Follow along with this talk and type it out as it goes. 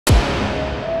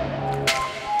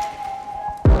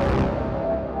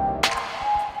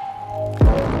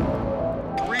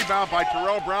now by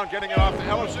Terrell Brown, getting it off to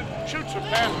Ellison. Shoots a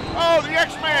pass. Oh, the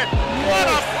X-Man! What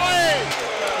a play!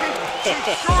 He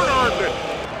short-armed it.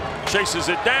 Chases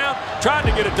it down, trying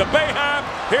to get it to Boeheim.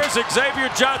 Here's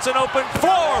Xavier Johnson, open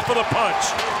floor for the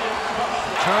punch.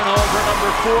 Turnover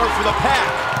number 4 for the Pack.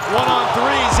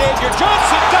 1-on-3. Xavier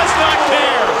Johnson does not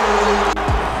care.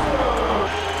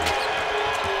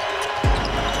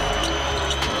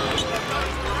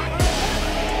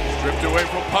 Stripped away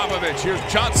from Popovich. Here's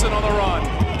Johnson on the run.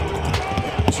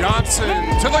 Johnson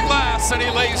to the glass, and he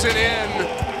lays it in.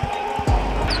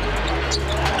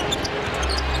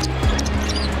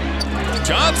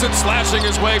 Johnson slashing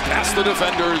his way past the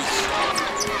defenders.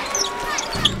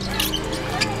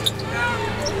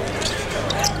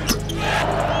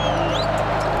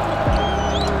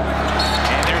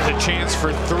 And there's a chance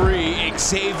for 3.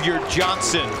 Xavier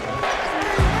Johnson.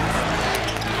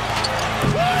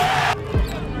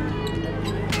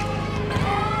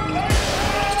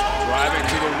 Driving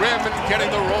to the rim and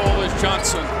getting the roll is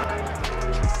Johnson.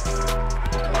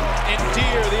 And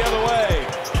Deere the other way.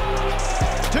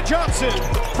 To Johnson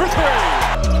for 3.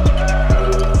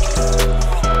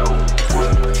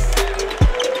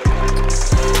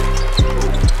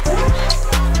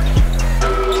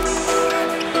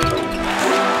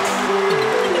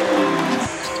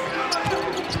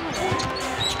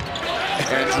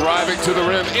 And driving to the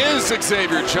rim is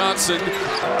Xavier Johnson.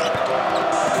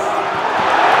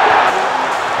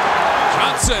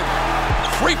 Johnson,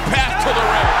 free path to the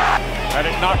rim. Had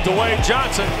it knocked away,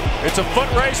 Johnson. It's a foot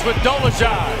race with Dolezaj.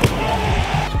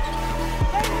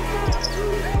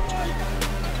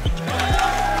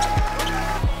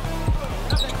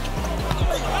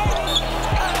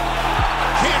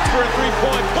 Chance for a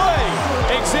 3-point play.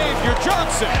 Xavier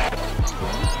Johnson.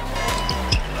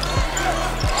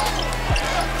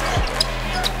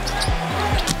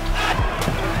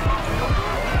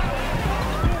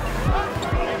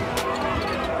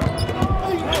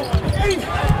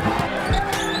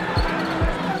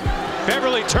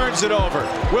 Beverly turns it over.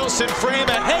 Wilson frame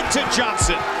ahead to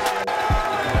Johnson.